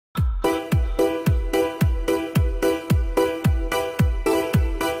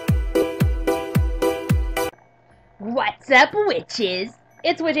What's up, witches?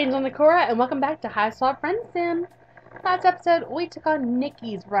 It's Witchangelnekora, and welcome back to Hiveswap Friendsim. Last episode, we took on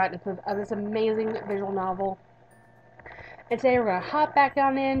Nikki's route of this amazing visual novel. And today we're going to hop back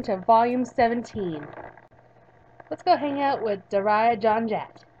on into Volume 17. Let's go hang out with Daraya John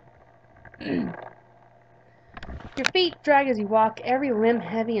Jett. Your feet drag as you walk, every limb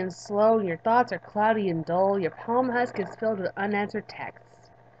heavy and slow, your thoughts are cloudy and dull, your palm husk is filled with unanswered texts.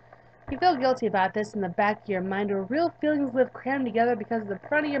 You feel guilty about this in the back of your mind, where real feelings live crammed together because the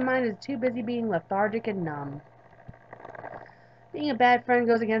front of your mind is too busy being lethargic and numb. Being a bad friend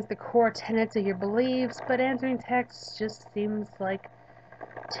goes against the core tenets of your beliefs, but answering texts just seems like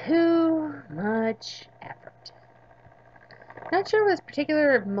too much effort. Not sure where this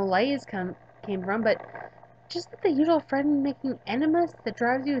particular malaise came from, but just that the usual friend-making animus that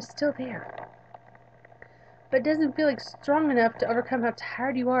drives you is still there. But doesn't feel like strong enough to overcome how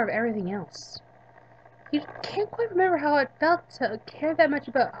tired you are of everything else. You can't quite remember how it felt to care that much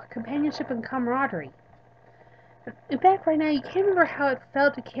about companionship and camaraderie. In fact, right now, you can't remember how it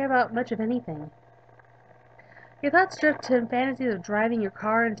felt to care about much of anything. Your thoughts drift to fantasies of driving your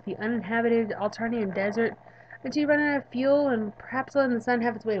car into the uninhabited Alternian desert until you run out of fuel and perhaps letting the sun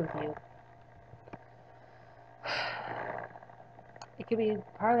have its way with you. It could be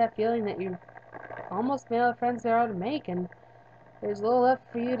part of that feeling that you almost made all the friends there are to make, and there's little left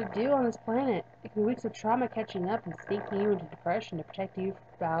for you to do on this planet. It can be weeks of trauma catching up and sneaking you into depression to protect you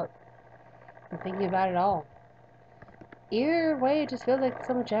from thinking about it all. Either way, it just feels like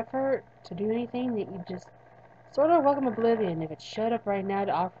so much effort to do anything that you just sort of welcome oblivion if it showed up right now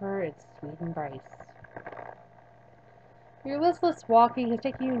to offer its sweet embrace. Your listless walking has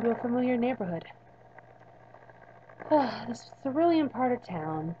taken you into a familiar neighborhood. This cerulean part of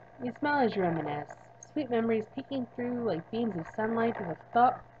town. You smell as you reminisce. Sweet memories peeking through like beams of sunlight through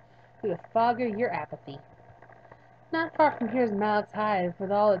the fog of your apathy. Not far from here is Malik's Hive,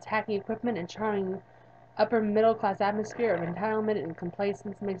 with all its hacking equipment and charming upper-middle-class atmosphere of entitlement and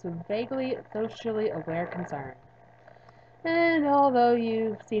complacence mixed with vaguely socially aware concern. And although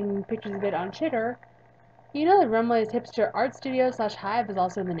you've seen pictures of it on Chitter, you know that Rumley's hipster art studio / hive is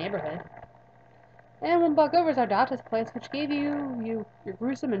also in the neighborhood. And one block over is Ardata's place, which gave you your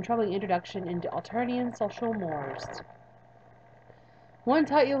gruesome and troubling introduction into Alternian social mores. One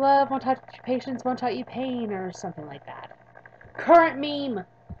taught you love, one taught you patience, one taught you pain, or something like that. Current meme!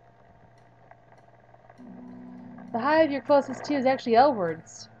 The hive you're closest to is actually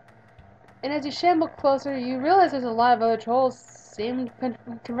Elward's. And as you shamble closer, you realize there's a lot of other trolls seem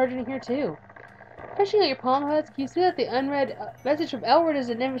converging here too. Pushing out your palm husk, you see that the unread message from Elward is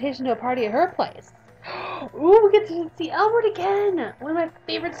an invitation to a party at her place. Ooh, we get to see Elward again! One of my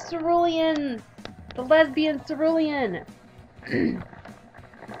favorite ceruleans! The lesbian cerulean!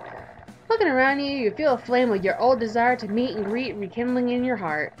 Looking around you, you feel aflame with your old desire to meet and greet rekindling in your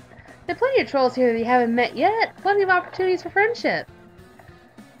heart. There are plenty of trolls here that you haven't met yet, plenty of opportunities for friendship.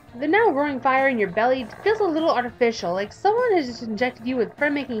 The now roaring fire in your belly feels a little artificial, like someone has just injected you with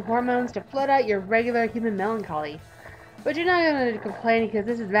friend-making hormones to flood out your regular human melancholy. But you're not going to complain because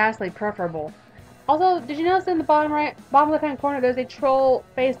this is vastly preferable. Also, did you notice in the bottom left-hand corner there's a troll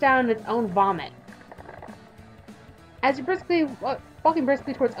face down in its own vomit? As you're walking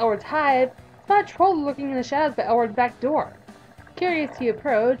briskly towards Elward's hive, spot a troll lurking in the shadows by Elward's back door. Curious, you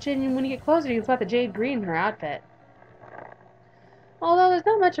approach, and when you get closer, you can spot the jade green in her outfit. Although there's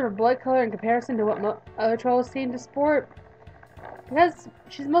not much of her blood color in comparison to what other trolls seem to sport, because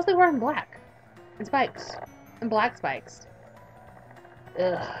she's mostly wearing black and spikes and black spikes.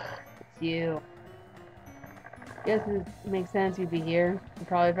 Ugh, it's you. Guess it makes sense you'd be here. You're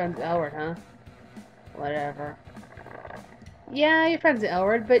probably friends with Elward, huh? Whatever. Yeah, you're friends with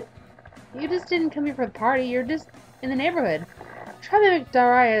Elward, but you just didn't come here for the party. You're just in the neighborhood. Try to mimic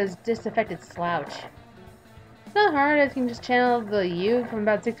Daraya's disaffected slouch. It's not hard, as you can just channel the you from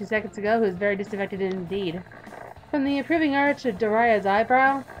about 60 seconds ago, who is very disaffected indeed. From the approving arch of Daraya's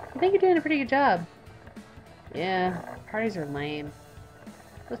eyebrow, I think you're doing a pretty good job. Yeah, parties are lame.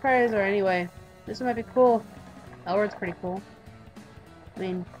 Those parties are anyway. This one might be cool. Elward's pretty cool. I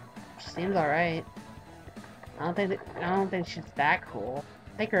mean, she seems alright. I don't think she's that cool.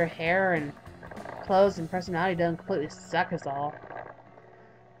 I think her hair and clothes and personality don't completely suck us all.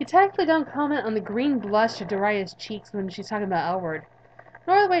 You tactfully don't comment on the green blush of Daraya's cheeks when she's talking about Elward,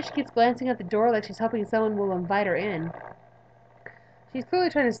 nor the way she keeps glancing at the door like she's hoping someone will invite her in. She's clearly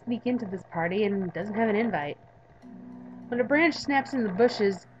trying to sneak into this party and doesn't have an invite. When a branch snaps in the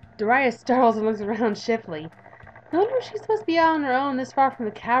bushes, Daraya startles and looks around shiftily. I wonder if she's supposed to be out on her own this far from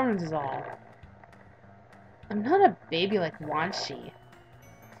the caverns is all. I'm not a baby like wants she.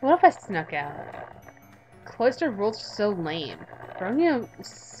 What if I snuck out? cloister rules are so lame. Bronya is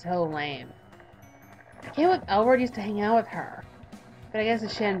so lame. I can't believe Elward used to hang out with her. But I guess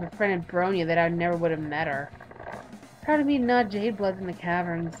if she hadn't befriended Bronya, that I never would have met her. Proud of me not Jade Bloods in the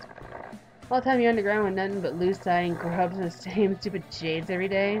caverns. All the time you're underground with nothing but lucite and grubs and the same stupid jades every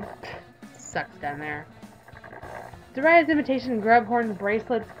day. Sucks down there. Daraya's imitation grub horn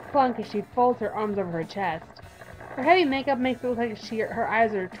bracelet clunk as she folds her arms over her chest. Her heavy makeup makes it look like her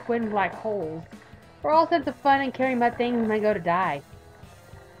eyes are twin black holes, where all sense of fun and caring about things might go to die.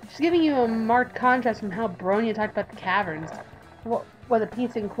 She's giving you a marked contrast from how Bronya talked about the caverns, what the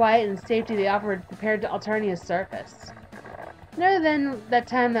peace and quiet and safety they offered compared to Alternia's surface. And other than that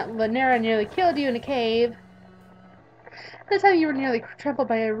time that Lanera nearly killed you in a cave, that time you were nearly trampled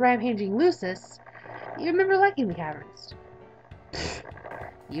by a rampaging Lucis, you remember liking the caverns.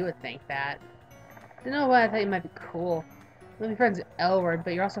 You would think that. Don't know why I thought you might be cool. You'll be friends with Elward,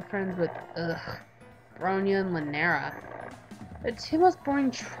 but you're also friends with, Bronya and Lanera. The two most boring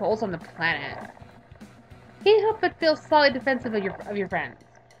trolls on the planet. Can't help but feel slightly defensive of your friends.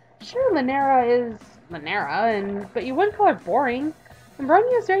 Sure, Lanera is Lanera, but you wouldn't call her boring. And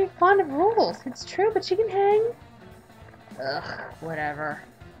Bronya is very fond of rules. It's true, but she can hang. Ugh, whatever.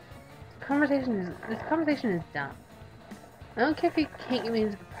 This conversation is dumb. I don't care if you can't get me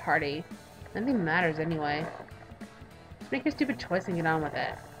into the party. Nothing matters anyway. Just make your stupid choice and get on with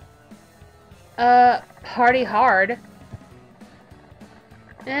it. Party hard.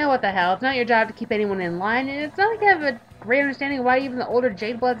 What the hell? It's not your job to keep anyone in line, and it's not like you have a great understanding of why even the older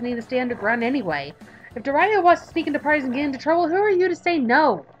Jade Bloods need to stay underground anyway. If Daraya wants to sneak into parties and get into trouble, who are you to say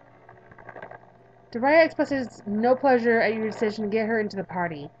no? Daraya expresses no pleasure at your decision to get her into the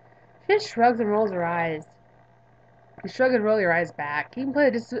party. She just shrugs and rolls her eyes. You shrug and roll your eyes back. You can play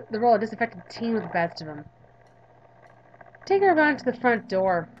the role of disaffected teen with the best of them. Take her around to the front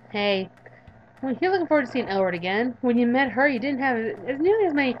door. Hey, well, you're looking forward to seeing Elward again. When you met her, you didn't have as nearly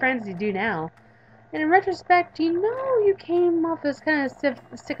as many friends as you do now. And in retrospect, you know you came off as kind of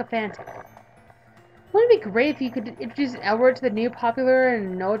sycophantic. Wouldn't it be great if you could introduce Elward to the new popular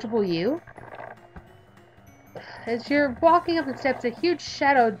and knowledgeable you? As you're walking up the steps, a huge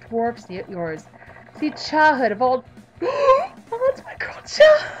shadow dwarfs yours. See childhood of all... Oh, that's my girl,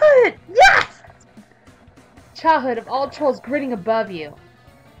 childhood! Yes! Childhood of all trolls grinning above you.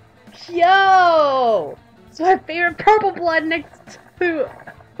 Yo! It's my favorite purple blood next to...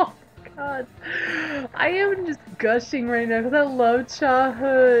 Oh, God. I am just gushing right now because I love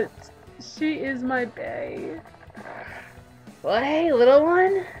childhood. She is my bae. Well, hey, little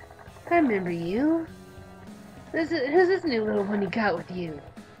one. I remember you. Who's this new little one you got with you?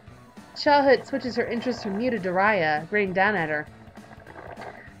 Childhood switches her interest from you to Daraya, grinning down at her.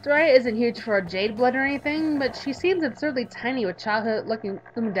 Daraya isn't huge for a Jade Blood or anything, but she seems absurdly tiny with Childhood looking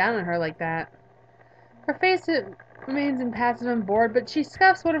down on her like that. Her face remains impassive and bored, but she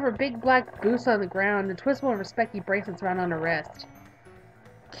scuffs one of her big black boots on the ground and twists one of her specky bracelets around on her wrist.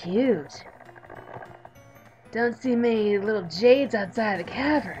 Cute. Don't see many little jades outside the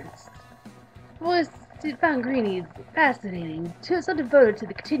caverns. I've always found greenies fascinating, so devoted to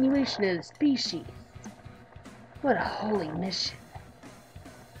the continuation of the species. What a holy mission.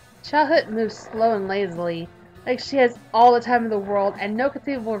 Childhood moves slow and lazily, like she has all the time in the world and no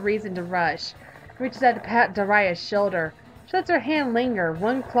conceivable reason to rush. Reaches out to pat Daraya's shoulder. She lets her hand linger,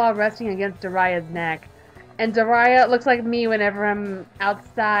 one claw resting against Daraya's neck. And Daraya looks like me whenever I'm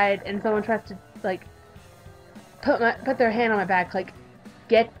outside and someone tries to, like, put their hand on my back, like,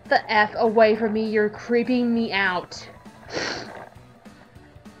 get the F away from me, you're creeping me out.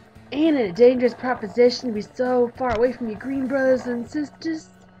 Ain't it a dangerous proposition to be so far away from your green brothers and sisters?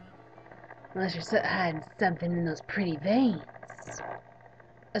 Unless you're hiding something in those pretty veins.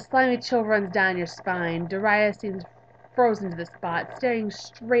 A slimy chill runs down your spine. Daraya seems frozen to the spot, staring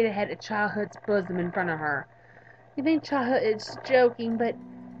straight ahead at Childhood's bosom in front of her. You think Childhood is joking, but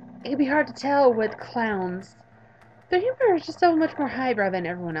it can be hard to tell with clowns. Their humor is just so much more highbrow than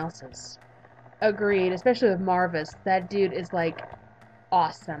everyone else's. Agreed, especially with Marvis. That dude is, like,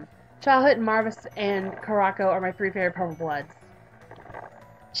 awesome. Childhood, Marvis, and Karako are my 3 favorite purple bloods.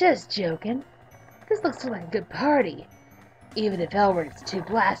 Just joking. This looks like a good party. Even if Elward is too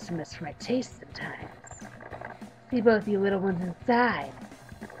blasphemous for my taste sometimes. See both you little ones inside.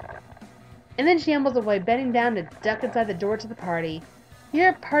 And then she ambles away, bending down to duck inside the door to the party. You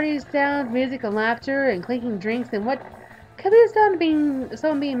hear party sounds, music and laughter, and clinking drinks, and what could be the sound of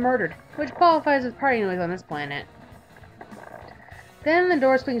someone being murdered, which qualifies as party noise on this planet. Then the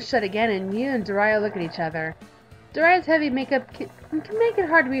door swings shut again, and you and Daraya look at each other. Daraya's heavy makeup can make it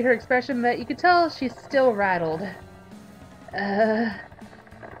hard to read her expression, but you can tell she's still rattled.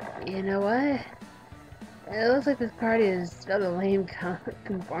 You know what? It looks like this party is filled with lame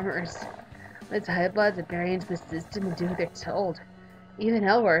conformers. Let's high-bloods that bury into the system and do what they're told. Even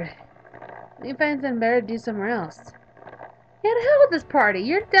Hellward. You find something better to do somewhere else. Yeah, to hell with this party.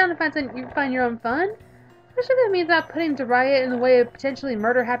 You're down to find your own fun. Especially if that means not putting Daraya in the way of potentially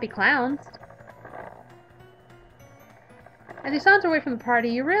murder-happy clowns. As you saunter away from the party,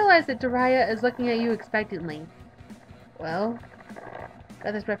 you realize that Daraya is looking at you expectantly. Well,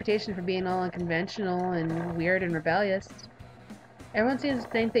 got this reputation for being all unconventional and weird and rebellious. Everyone seems to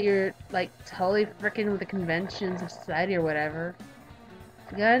think that you're, like, totally frickin' with the conventions of society or whatever.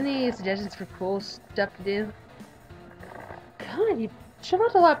 You got any suggestions for cool stuff to do? God, you sure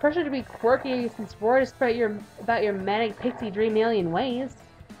felt a lot of pressure to be quirky since we're about your manic pixie dream alien ways.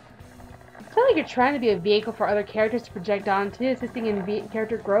 It's not like you're trying to be a vehicle for other characters to project onto, assisting in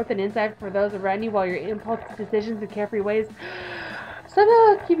character growth and insight for those around you while your impulse decisions and carefree ways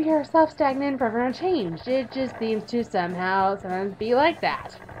somehow keep yourself stagnant and forever unchanged. It just seems to sometimes be like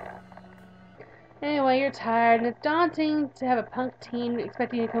that. Anyway, you're tired, and it's daunting to have a punk teen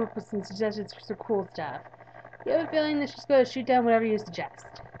expecting you to come up with some suggestions for some cool stuff. You have a feeling that she's going to shoot down whatever you suggest.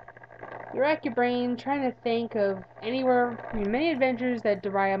 You rack your brain, trying to think of anywhere from your many adventures that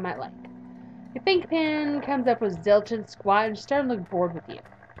Daraya might like. Your think pen comes up with zilch and squat, and she's starting to look bored with you.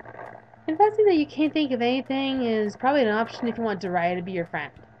 Confessing that you can't think of anything is probably an option if you want Daraya to be your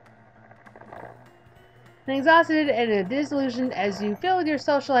friend. And exhausted and disillusioned as you fill with your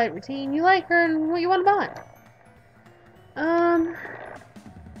socialite routine, you like her and you want to bond.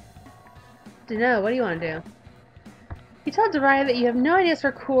 Dunno, what do you want to do? You tell Daraya that you have no ideas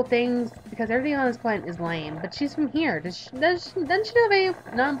for cool things because everything on this planet is lame, but she's from here. Doesn't she have any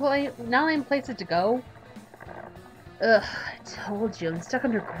non-lame places to go? Ugh, I told you, I'm stuck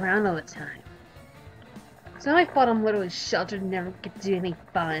underground all the time. It's not my fault I'm literally sheltered and never get to do anything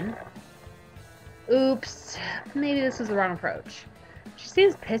fun. Oops, maybe this was the wrong approach. She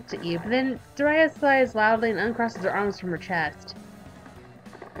seems pissed at you, but then Daraya sighs loudly and uncrosses her arms from her chest.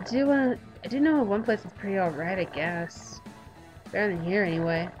 I do know one place is pretty alright, I guess. Better than here,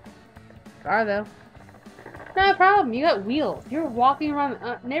 anyway. Far, though. Not a problem, you got wheels. You're walking around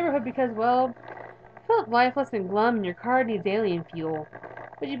the neighborhood because, well, you felt lifeless and glum and your car needs alien fuel.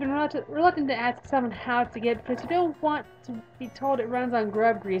 But you've been reluctant to ask someone how to get it because you don't want to be told it runs on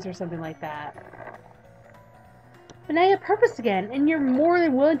grub grease or something like that. But now you have purpose again, and you're more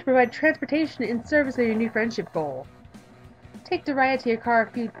than willing to provide transportation in service of your new friendship goal. Take Daraya to your car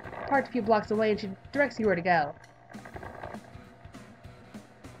parked a few blocks away, and she directs you where to go.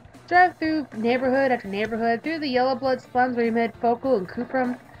 Drive through neighborhood after neighborhood, through the yellow blood slums where you met Focal and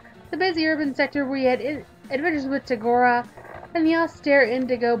Kuprum, the busy urban sector where you had adventures with Tagora, and the austere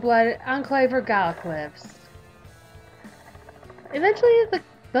indigo blood enclave or Gala Cliffs. Eventually, the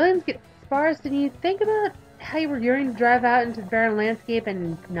buildings get sparse, and you think about how you were yearning to drive out into the barren landscape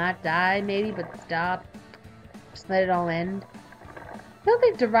and not die, maybe, but stop. Just let it all end. I don't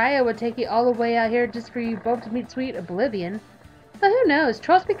think Daraya would take you all the way out here just for you both to meet sweet oblivion. But who knows?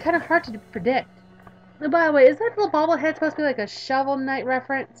 Trolls be kind of hard to predict. Oh, by the way, is that little bobblehead supposed to be like a Shovel Knight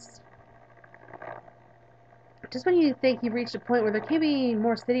reference? Just when you think you've reached a point where there can't be any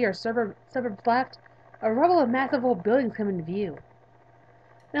more city or suburbs left, a rubble of massive old buildings come into view.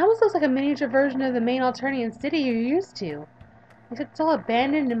 It almost looks like a miniature version of the main Alternian city you're used to, except it's all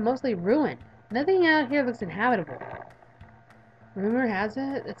abandoned and mostly ruined. Nothing out here looks inhabitable. Rumor has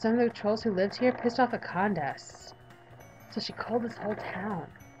it that some of the trolls who lived here pissed off the Condas, so she called this whole town.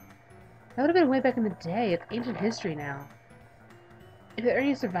 That would have been way back in the day. It's ancient history now. If there are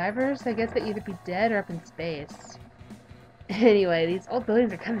any survivors, I guess they'd either be dead or up in space. Anyway, these old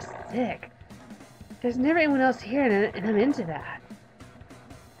buildings are kind of sick. There's never anyone else here, and I'm into that.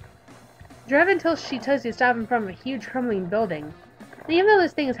 Drive until she tells you to stop in front of a huge crumbling building. And even though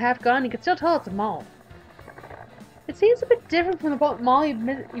this thing is half gone, you can still tell it's a mall. It seems a bit different from the mall you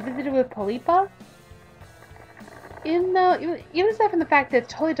visited with Polipa. Even aside from the fact that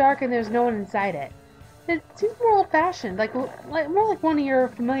it's totally dark and there's no one inside it. It seems more old-fashioned, more like one of your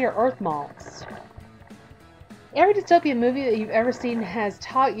familiar Earth malls. Every dystopian movie that you've ever seen has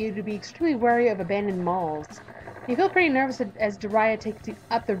taught you to be extremely wary of abandoned malls. You feel pretty nervous as Daraya takes you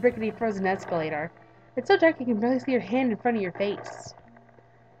up the rickety frozen escalator. It's so dark you can barely see your hand in front of your face.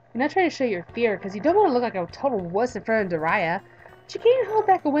 You're not trying to show your fear, because you don't want to look like a total wuss in front of Daraya, but you can't hold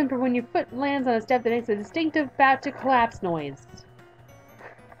back a whimper when your foot lands on a step that makes a distinctive about-to-collapse noise.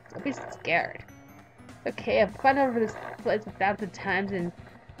 Don't be scared. Okay, I've climbed over this place 1,000 times and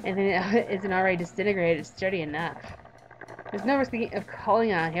then it isn't already disintegrated. It's sturdy enough. There's no risk of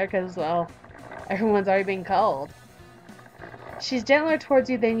calling on here, because, well, everyone's already been called. She's gentler towards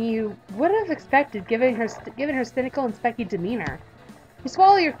you than you would have expected, given her cynical and specky demeanor. You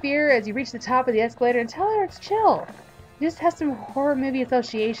swallow your fear as you reach the top of the escalator and tell her it's chill. You just have some horror movie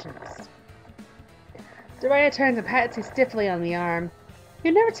associations. Daraya turns and pats you stiffly on the arm.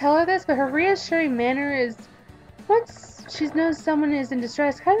 You'd never tell her this, but her reassuring manner is, once she knows someone is in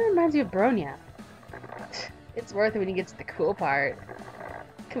distress, kind of reminds you of Bronya. It's worth it when you get to the cool part.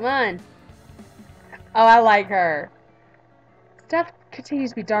 Come on. Oh, I like her. Stuff continues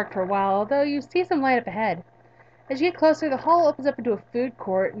to be dark for a while, although you see some light up ahead. As you get closer, the hall opens up into a food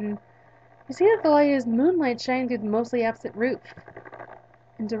court, and you see that the light is moonlight shining through the mostly absent roof.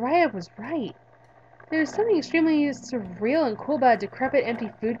 And Daraya was right. There is something extremely surreal and cool about a decrepit, empty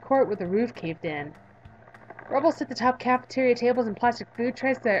food court with the roof caved in. Rubble sits atop cafeteria tables and plastic food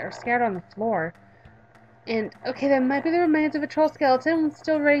trays that are scattered on the floor. And, okay, that might be the remains of a troll skeleton,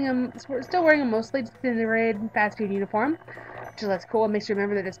 still wearing a mostly disintegrated fast food uniform. Which is less cool and makes you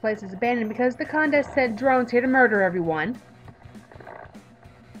remember that this place is abandoned because the contest sent drones here to murder everyone.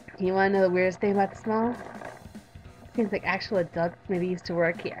 You want to know the weirdest thing about the small? Seems like actual adults maybe used to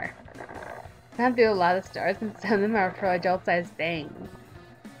work here. Gone through a lot of stores, and some of them are for adult-sized things.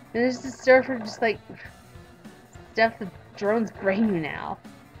 And there's this store for just like stuff the drones bring you now.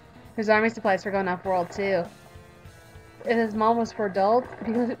 There's army supplies for going off-world too. If this mall was for adults,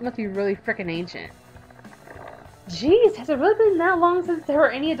 it must be really frickin' ancient. Jeez, has it really been that long since there were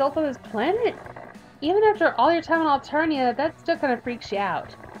any adults on this planet? Even after all your time on Alternia, that still kind of freaks you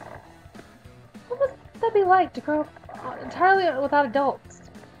out. What would that be like to grow up entirely without adults?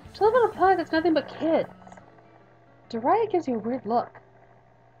 To live on a planet that's nothing but kids? Daraya gives you a weird look.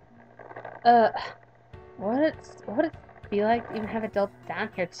 What would it be like to even have adults down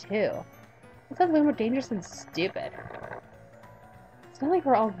here too? It sounds way more dangerous than stupid. It's not like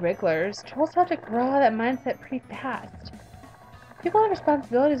we're all wrigglers. Trolls have to grow out of that mindset pretty fast. People have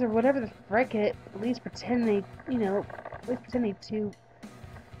responsibilities or whatever the frick it, at least pretend they do. And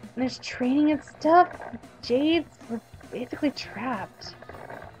there's training and stuff. Jades were basically trapped.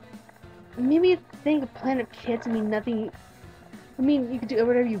 Maybe you think a planet of kids would mean nothing. I mean, you could do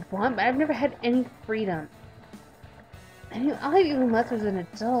whatever you want, but I've never had any freedom. I mean, I'll have even less as an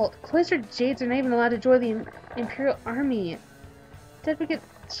adult. Cloistered Jades are not even allowed to join the Imperial Army. Instead, we get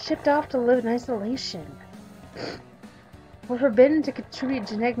shipped off to live in isolation. We're forbidden to contribute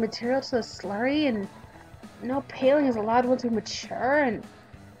genetic material to the slurry, and no paling is allowed once we mature, and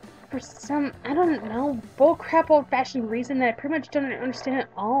for some, I don't know, bullcrap old-fashioned reason that I pretty much don't understand at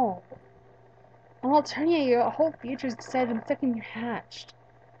all. On Alternia, your whole future is decided the second you're hatched.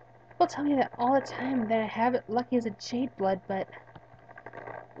 People tell me that all the time that I have it lucky as a Jade blood, but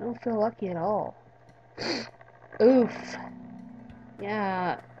I don't feel lucky at all. Oof.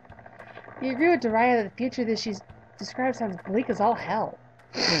 Yeah. You agree with Daraya that the future that she's described sounds bleak as all hell.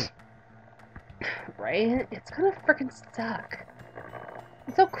 Right? It's gonna frickin' suck.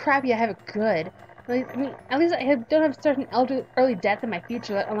 It's so crappy I have it good. At least I don't have certain early death in my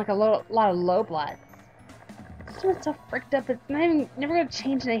future, unlike a lot of low bloods. It's doing so fricked up, it's never gonna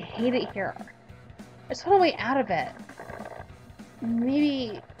change, and I hate it here. I just want a way out of it.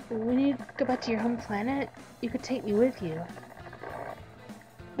 Maybe when you go back to your home planet, you could take me with you.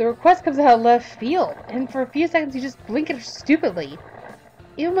 The request comes out of left field, and for a few seconds you just blink at her stupidly.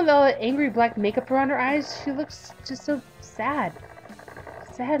 Even with all that angry black makeup around her eyes, she looks just so sad.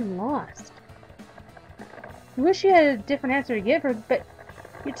 Sad and lost. You wish you had a different answer to give her, but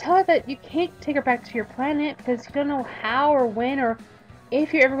you tell her that you can't take her back to your planet because you don't know how or when or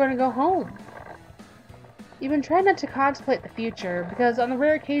if you're ever going to go home. You've been trying not to contemplate the future, because on the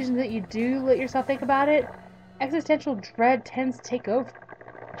rare occasions that you do let yourself think about it, existential dread tends to take over.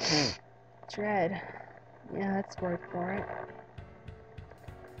 Dread. Yeah, that's the word for it.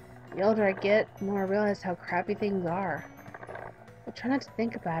 The older I get, the more I realize how crappy things are. I try not to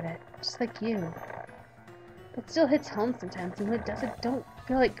think about it, just like you. But it still hits home sometimes, and when it does, I don't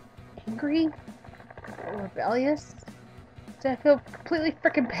feel like angry or rebellious. I feel completely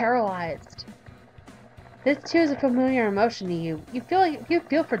freaking paralyzed. This too is a familiar emotion to you. You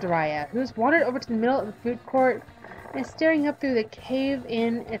feel for Daraya, who's wandered over to the middle of the food court and is staring up through the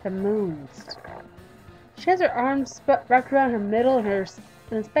cave-in at the moons. She has her arms wrapped around her middle, and her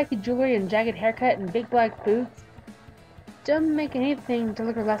specky jewelry and jagged haircut and big black boots don't make anything to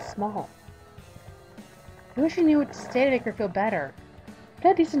look her less small. I wish you knew what to say to make her feel better. I've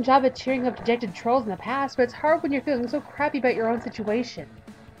done a decent job at cheering up dejected trolls in the past, but it's hard when you're feeling so crappy about your own situation.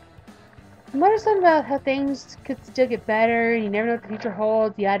 You mutter something about how things could still get better, and you never know what the future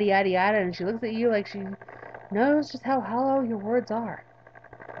holds, yada yada yada, and she looks at you like she knows just how hollow your words are.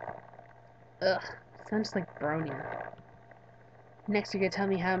 Ugh, sounds just like Bronya. Next, you're gonna tell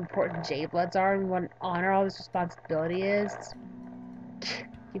me how important J-Bloods are and what an honor all this responsibility is?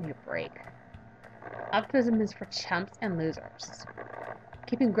 Give me a break. Optimism is for chumps and losers.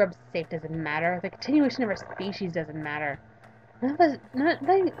 Keeping grubs safe doesn't matter. The continuation of our species doesn't matter.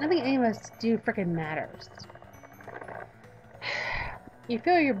 Nothing any of us do frickin' matters. You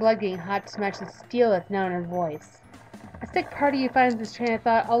feel your blood getting hot to match the steel that's now in her voice. A sick part of you finds this train of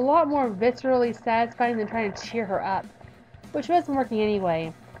thought a lot more viscerally satisfying than trying to cheer her up, which wasn't working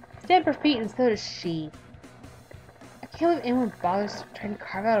anyway. Stamp her feet, and so does she. I can't believe anyone bothers trying to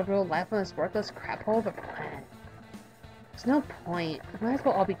carve out a real life on this worthless crap hole of a planet. There's no point. We might as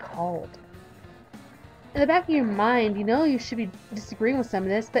well all be cold. In the back of your mind, you know you should be disagreeing with some of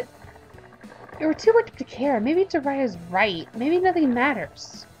this, but you're too much to care. Maybe Daraya's right. Maybe nothing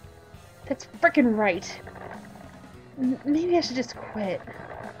matters. That's frickin' right. Maybe I should just quit.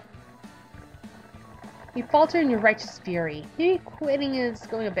 You falter in your righteous fury. Maybe quitting is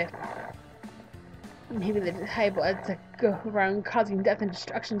going a bit far. Maybe the high bloods that go around causing death and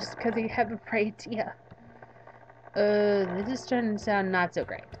destruction just because they have a bright idea. This is starting to sound not so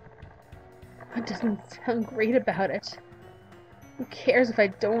great. What doesn't sound great about it? Who cares if I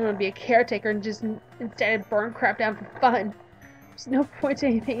don't want to be a caretaker and just instead burn crap down for fun? There's no point to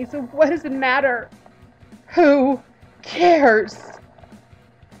anything, so what does it matter? Who cares?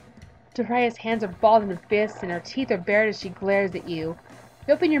 Daraya's hands are balled into fists and her teeth are bared as she glares at you.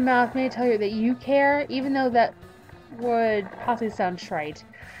 You open your mouth, may tell her that you care, even though that would possibly sound trite.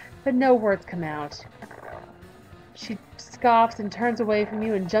 But no words come out. She scoffs and turns away from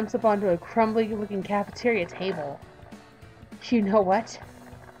you and jumps up onto a crumbly-looking cafeteria table. You know what?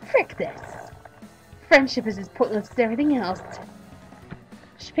 Frick this. Friendship is as pointless as everything else.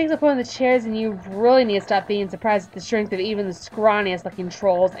 She picks up one of the chairs and you really need to stop being surprised at the strength of even the scrawniest-looking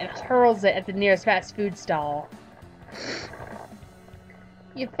trolls and hurls it at the nearest fast food stall.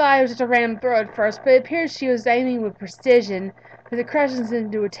 You thought it was just a random throw at first, but it appears she was aiming with precision as it crashes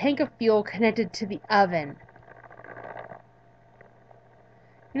into a tank of fuel connected to the oven.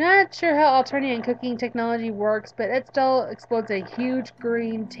 You're not sure how alternating cooking technology works, but it still explodes a huge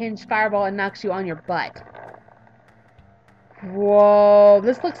green-tinged fireball and knocks you on your butt. Whoa,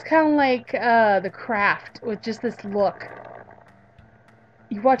 this looks kind of like The Craft, with just this look.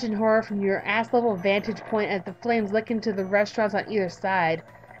 You watch in horror from your ass-level vantage point as the flames lick into the restaurants on either side,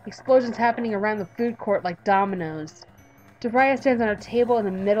 explosions happening around the food court like dominoes. Daraya stands on a table in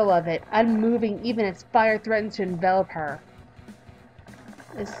the middle of it, unmoving even as fire threatens to envelop her.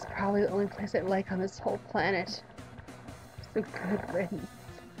 This is probably the only place I like on this whole planet. So good riddance.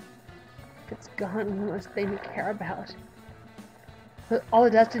 If it's gone, one less thing to care about. With all the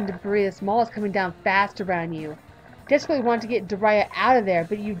dust and debris, the small is coming down fast around you. You desperately want to get Daraya out of there,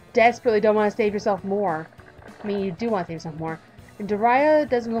 but you desperately don't want to save yourself more. I mean, you do want to save yourself more. And Daraya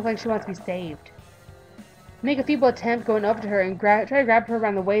doesn't look like she wants to be saved. You make a feeble attempt going over to her and try to grab her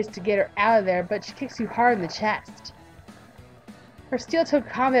around the waist to get her out of there, but she kicks you hard in the chest. Her steel-toed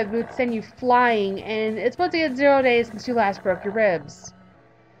combat boots send you flying, and it's once again 0 days since you last broke your ribs.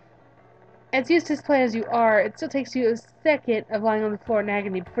 As used to this plan as you are, it still takes you a second of lying on the floor in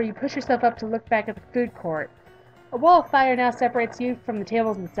agony before you push yourself up to look back at the food court. A wall of fire now separates you from the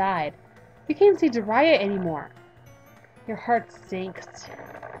tables inside. You can't see Daraya anymore. Your heart sinks.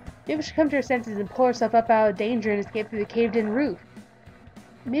 Maybe she'll come to her senses and pull herself up out of danger and escape through the caved-in roof.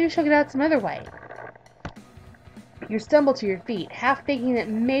 Maybe she'll get out some other way. You stumble to your feet, half thinking that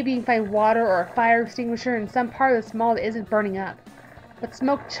maybe you can find water or a fire extinguisher in some part of the small that isn't burning up. But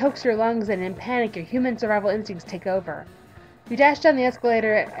smoke chokes your lungs and in panic your human survival instincts take over. You dash down the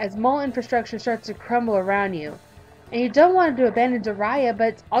escalator as mall infrastructure starts to crumble around you. And you don't want to abandon Daraya, but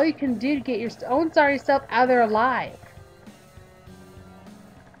it's all you can do to get your own sorry self out of there alive.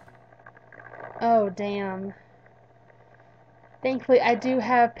 Oh, damn. Thankfully, I do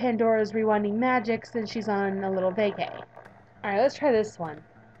have Pandora's Rewinding Magic since she's on a little vacay. Alright, let's try this one.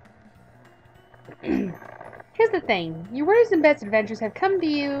 Here's the thing. Your worst and best adventures have come to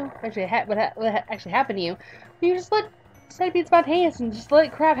you, what actually happened to you, you just decide to be spontaneous and just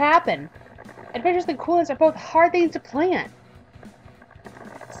let crap happen. Adventures and coolness are both hard things to plan.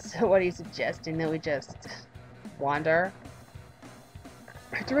 So what are you suggesting? That we just wander?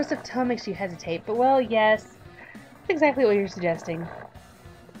 Her derisive tone makes you hesitate, but well, yes. That's exactly what you're suggesting.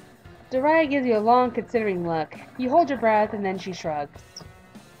 Daraya gives you a long, considering look. You hold your breath, and then she shrugs.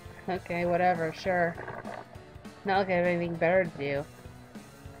 Okay, whatever, sure. Not like I have anything better to do.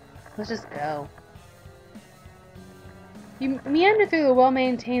 Let's just go. You meander through the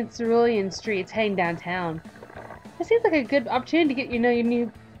well-maintained cerulean streets heading downtown. It seems like a good opportunity to get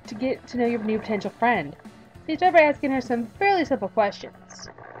to know your new potential friend. So you start by asking her some fairly simple questions.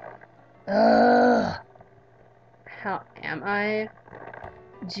 Ugh. How am I?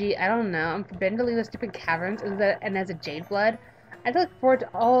 Gee, I don't know. I'm forbidden to leave the stupid caverns, and as a jade blood, I look forward to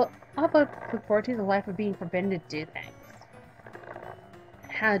all but look forward to the life of being forbidden to do things.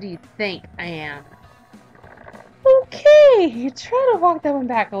 How do you think I am? Okay, you try to walk that one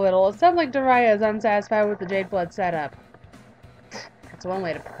back a little. It sounds like Daraya is unsatisfied with the jade blood setup. That's one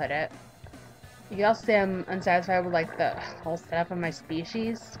way to put it. You can also say I'm unsatisfied with like the whole setup of my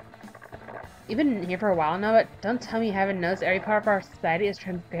species. You've been here for a while now, but don't tell me you haven't noticed every part of our society is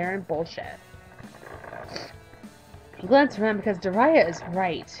transparent bullshit. You glance around because Daraya is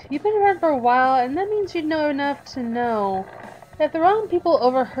right. You've been around for a while, and that means you'd know enough to know that if the wrong people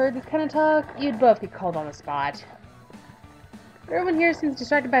overheard this kind of talk, you'd both get called on the spot. Everyone here seems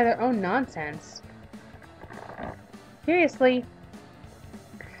distracted by their own nonsense. Curiously,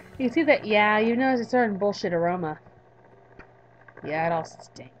 you can see that, yeah, you notice a certain bullshit aroma. Yeah, it all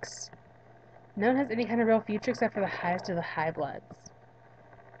stinks. No one has any kind of real future except for the highest of the high bloods.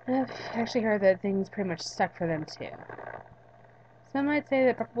 I've actually heard that things pretty much suck for them too. Some might say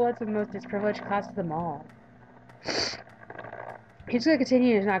that purple bloods are the most disprivileged class of them all. He's going to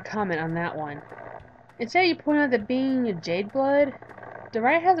continue to not comment on that one. Instead, you point out that being a jade blood,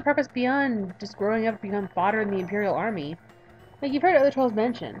 Daraya has a purpose beyond just growing up to become fodder in the Imperial Army. Like you've heard other trolls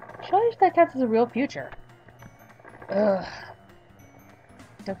mention. Surely that counts as a real future. Ugh.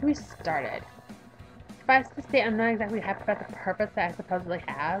 Don't get me started. Suffice to say, I'm not exactly happy about the purpose that I supposedly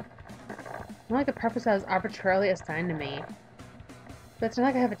have. Not like the purpose that was arbitrarily assigned to me. But it's not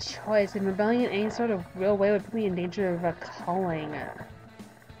like I have a choice, and rebelling in any sort of real way would put me in danger of a calling.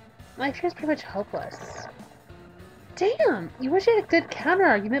 Life here is pretty much hopeless. Damn! You wish you had a good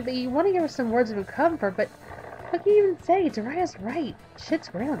counter-argument, but you want to give her some words of comfort, but what can you even say? Daraya's right.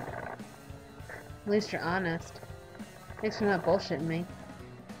 Shit's real. At least you're honest. Thanks for not bullshitting me.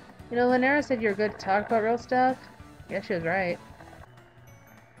 You know, Lynera said you're good to talk about real stuff. I guess she was right.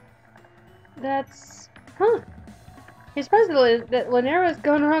 That's... Huh. You're surprised that Lynera's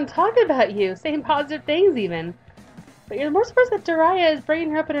going around talking about you, saying positive things even. But you're more surprised that Daraya is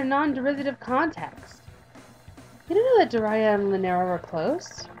bringing her up in a non-derivative context. You didn't know that Daraya and Lynera were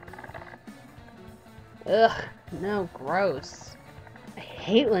close? Ugh, no, gross. I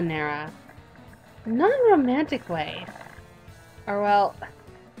hate Lynera. Not in a romantic way. Or, well...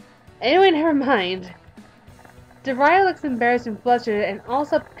 Anyway, never mind. Daraya looks embarrassed and flustered and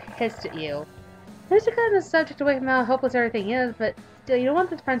also pissed at you. There's a kind of subject away from how hopeless everything is, but still, you don't want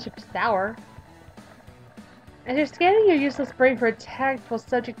this friendship to sour. As you're scanning your useless brain for a tactful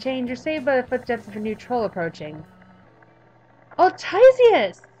subject change, you're saved by the footsteps of a new troll approaching. Oh,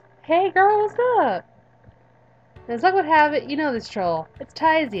 Tysius! Hey girl, what's up? As luck would have it, you know this troll. It's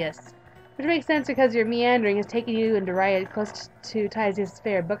Tysius. Which makes sense because your meandering has taken you and Daraya close to Tysius'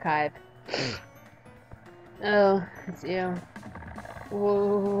 fair book hive. Oh, it's you.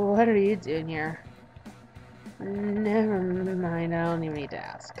 What are you doing here? Never mind, I don't even need to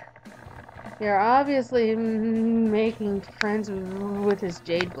ask. You're obviously making friends with this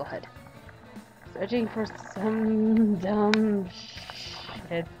jade blood. Searching for some dumb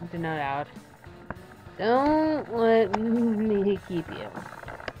shit to note out. Don't let me keep you.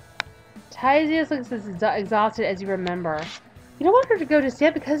 Tysius looks as exhausted as you remember. You don't want her to go just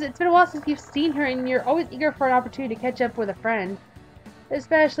yet because it's been a while since you've seen her and you're always eager for an opportunity to catch up with a friend.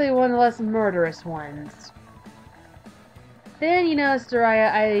 Especially one of the less murderous ones. Then you notice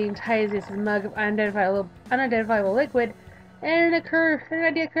Daraya eyeing Tysius' mug of unidentifiable liquid, and an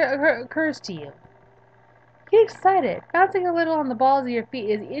idea occurs to you. You get excited, bouncing a little on the balls of your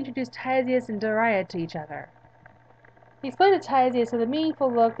feet as you introduce Tysius and Daraya to each other. You explain to Tysius with a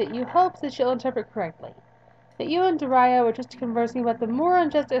meaningful look that you hope that she'll interpret correctly. That you and Daraya were just conversing about the more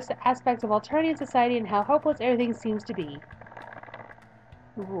unjust aspects of alternative society and how hopeless everything seems to be.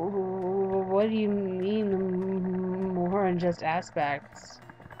 What do you mean, more unjust aspects?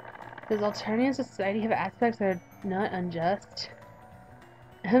 Does alternative society have aspects that are not unjust?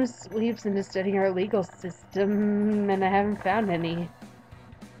 I'm sweeps into studying our legal system, and I haven't found any.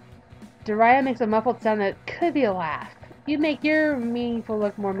 Daraya makes a muffled sound that could be a laugh. You make your meaningful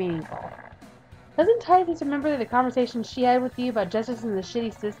look more meaningful. Doesn't Tysius remember the conversation she had with you about justice in the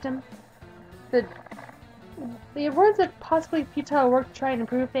shitty system? The words that possibly futile work to try and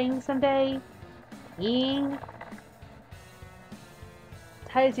improve things someday? Ying?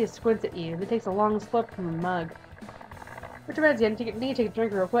 Tysius squints at you, then takes a long slurp from a mug. Which reminds you, I need to take a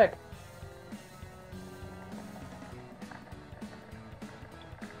drink real quick.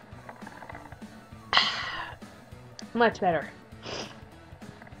 Much better.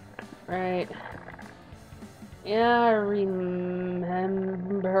 Right. Yeah, I remember.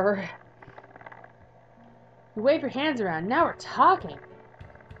 You wave your hands around. Now we're talking.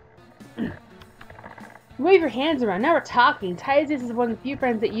 You wave your hands around. Now we're talking. Titus is one of the few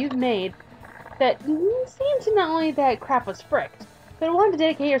friends that you've made that seemed to not only that crap was fricked, but wanted to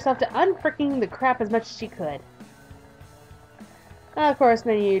dedicate herself to unfricking the crap as much as she could. Of course,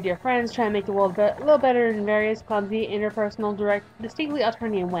 many of your dear friends try to make the world a little better in various clumsy, interpersonal, direct, distinctly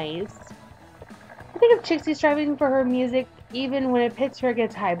alternating ways. I think of Trixie striving for her music even when it pits her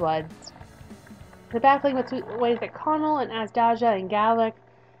against high bloods. The baffling ways that Connell and Asdaja and Gallic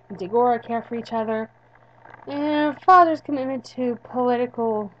and Degora care for each other. And her father's commitment to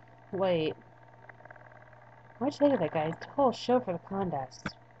political... Wait. What'd you think of that guy? He's the whole show for the contest.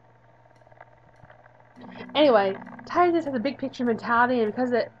 Anyway, Titus has a big picture mentality and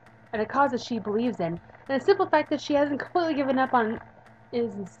a cause that she believes in. And the simple fact that she hasn't completely given up on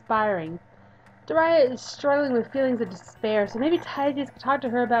is inspiring. Daraya is struggling with feelings of despair, so maybe Titus could talk to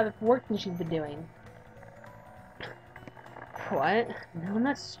her about the work that she's been doing. What? No, I'm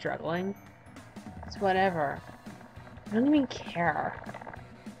not struggling. It's whatever. I don't even care.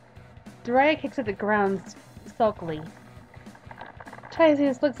 Daraya kicks at the ground sulkily.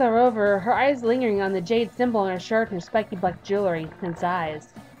 Titus looks her over, her eyes lingering on the jade symbol on her shirt and her spiky black jewelry and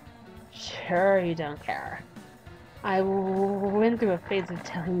sighs. Sure you don't care. I went through a phase of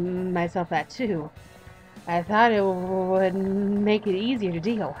telling myself that too. I thought it would make it easier to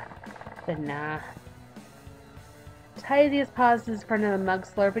deal with, but nah. Titus pauses for another mug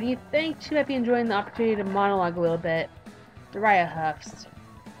slurp, and you think she might be enjoying the opportunity to monologue a little bit. Daraya huffs.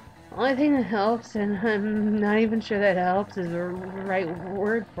 The only thing that helps, and I'm not even sure that helps is the right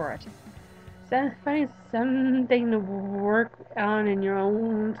word for it. Finding something to work on in your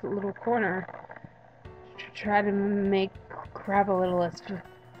own little corner. Try to make crap a little less.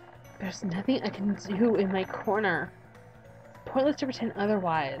 There's nothing I can do in my corner. It's pointless to pretend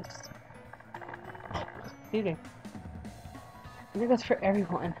otherwise. Excuse me. I think that's for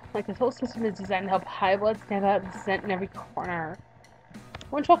everyone. Like, this whole system is designed to help high blood stand out and dissent in every corner.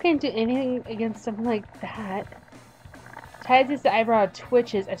 One troll can't do anything against something like that. Titus' eyebrow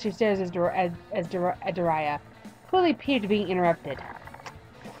twitches as she stares at Daraya, clearly peeved being interrupted.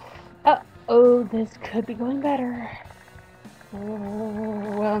 Uh-oh, this could be going better.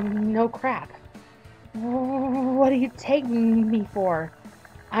 Well, no crap. What do you take me for?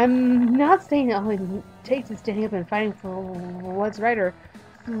 I'm not saying all it takes is standing up and fighting for what's right or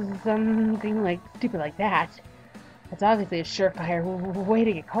something like stupid like that. That's obviously a surefire way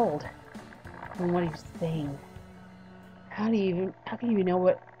to get cold. And what are you saying? How can you even know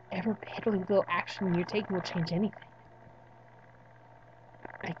whatever piddly little action you're taking will change anything?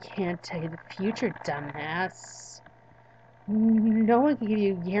 I can't tell you the future, dumbass. No one can give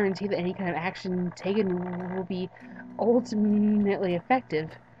you a guarantee that any kind of action taken will be ultimately effective.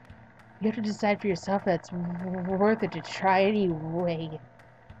 You have to decide for yourself that it's worth it to try anyway.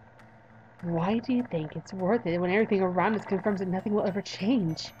 Why do you think it's worth it when everything around us confirms that nothing will ever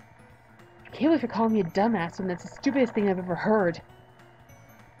change? I can't believe you're calling me a dumbass when that's the stupidest thing I've ever heard.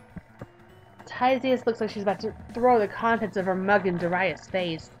 Titus looks like she's about to throw the contents of her mug in Daraya's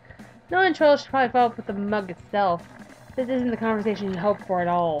face. Knowing Troll should probably follow up with the mug itself. This isn't the conversation you hoped for at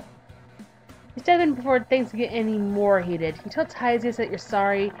all. You stepped in before things could get any more heated. You told Titus that you're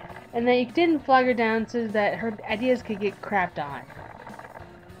sorry, and that you didn't flag her down so that her ideas could get crapped on.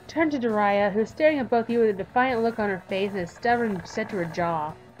 Turn to Daraya, who is staring at both of you with a defiant look on her face and a stubborn set to her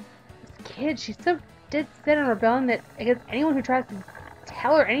jaw. This kid, she's so dead set on rebelling that against anyone who tries to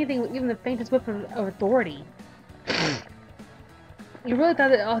tell her anything with even the faintest whiff of authority. You really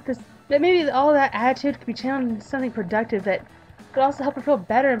thought that maybe all that attitude could be channeled into something productive that could also help her feel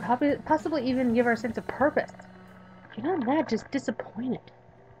better and possibly even give her a sense of purpose. You're not mad, just disappointed.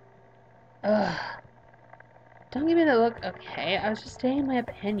 Ugh. Don't give me that look. Okay, I was just stating my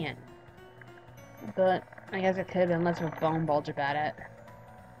opinion. But I guess I could have been less of a bone bulge about it.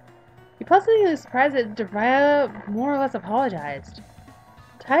 You pleasantly surprised that Daraya more or less apologized.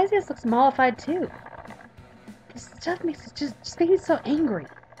 Titus looks mollified too. This stuff makes it just makes me so angry.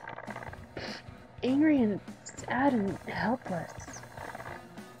 Angry and sad and helpless.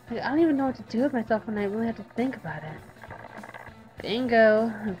 Like, I don't even know what to do with myself when I really have to think about it.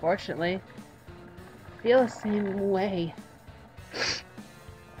 Bingo, unfortunately. I feel the same way.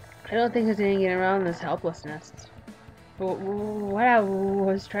 I don't think there's any getting around this helplessness. But what I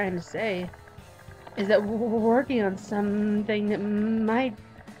was trying to say is that working on something that might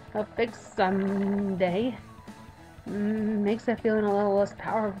help fix someday makes that feeling a little less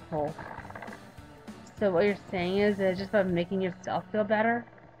powerful. So what you're saying is that just by making yourself feel better?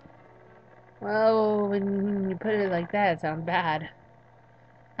 Well, when you put it like that, it sounds bad.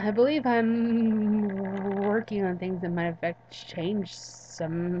 I believe I'm working on things that might affect change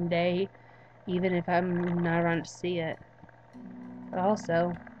someday, even if I'm not around to see it. But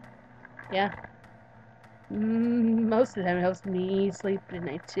also, yeah, most of the time it helps me sleep at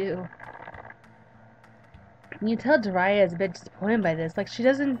night too. You tell Daraya is a bit disappointed by this. Like, she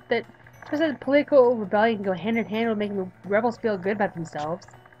doesn't political rebellion can go hand in hand with making the rebels feel good about themselves.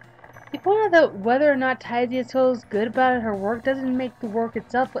 You point out that whether or not Tyzius feels good about her work doesn't make the work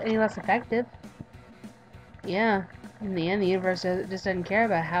itself any less effective. Yeah, in the end, the universe just doesn't care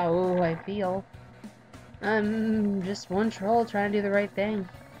about how I feel. I'm just one troll trying to do the right thing.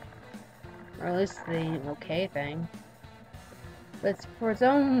 Or at least the okay thing. But for its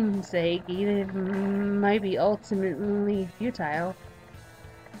own sake, even if it might be ultimately futile.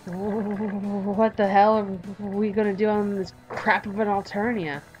 What the hell are we gonna do on this crap of an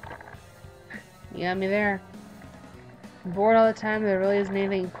Alternia? You got me there. I'm bored all the time, there really isn't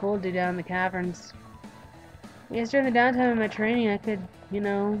anything cool to do down in the caverns. I guess during the downtime of my training I could, you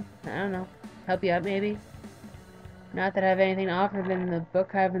know, I don't know, help you out maybe? Not that I have anything to offer than the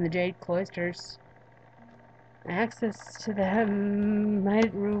book hive and the jade cloisters. Access to them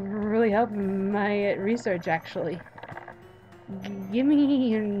might really help my research, actually. Give me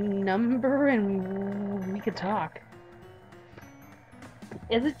your number and we could talk.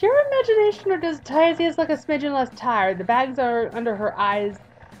 Is it your imagination or does Tyzius look a smidgen less tired? The bags are under her eyes,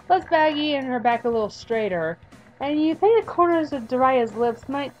 less baggy and her back a little straighter. And you think the corners of Daraya's lips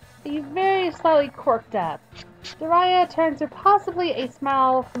might be very slightly quirked up. Daraya turns her possibly a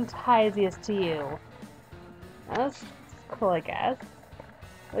smile from Tyzius to you. That's cool, I guess.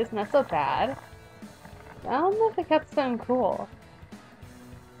 At least not so bad. I don't know if it kept something cool.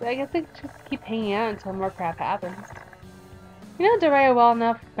 But I guess they just keep hanging out until more crap happens. You know Daraya well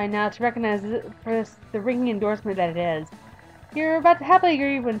enough by now to recognize it for the ringing endorsement that it is. You're about to happily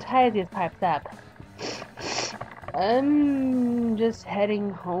agree when Tyzius pipes up. I'm just heading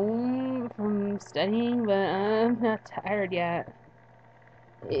home from studying, but I'm not tired yet.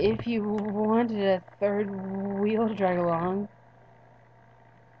 If you wanted a third wheel to drag along.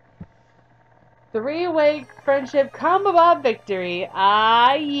 Three-way friendship combo bob victory.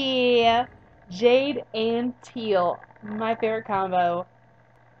 Ah, yeah. Jade and Teal. My favorite combo.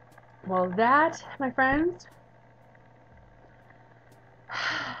 Well, that, my friends,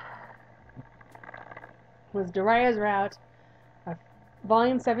 was Daraya's Route,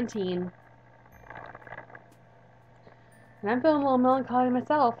 Volume 17. And I'm feeling a little melancholy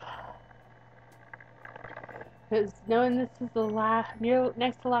myself. Because knowing this is the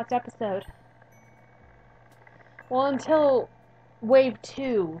next to last episode. Well, until Wave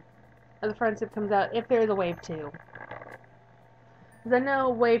 2 of the Friendship comes out, if there is a Wave 2. Because I know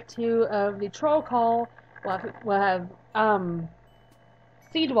Wave 2 of the Troll Call will have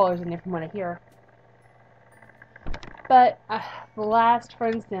Sea Dwellers in it from what I hear. But the last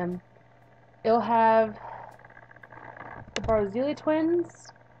Friendsim, it'll have the Barzili twins.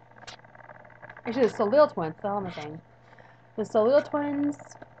 Actually, the Solil twins, the hell am I saying? The Solil twins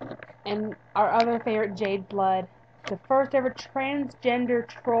and our other favorite Jade Blood. The first ever transgender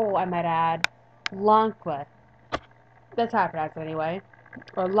troll, I might add. Lanka. That's how I pronounce it anyway.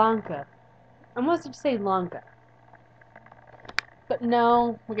 Or Lanka. I wanted to say Lanka. But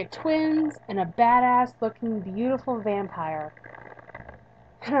no, we get twins and a badass looking beautiful vampire.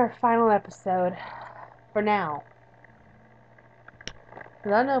 In our final episode. For now.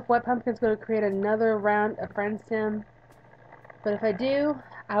 Because I don't know if Wet Pumpkin's going to create another round of Friendsim. But if I do,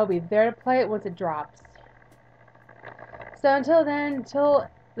 I will be there to play it once it drops. So until then, until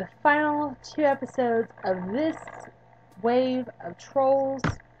the final 2 episodes of this wave of trolls,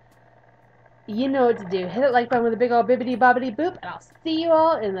 you know what to do. Hit that like button with a big old bibbity bobbity boop, and I'll see you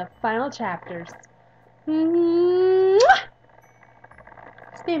all in the final chapters. Mwah!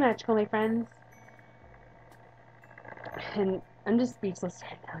 Stay magical, my friends. And I'm just speechless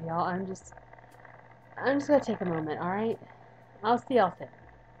right now, y'all. I'm just gonna take a moment, alright? I'll see y'all soon.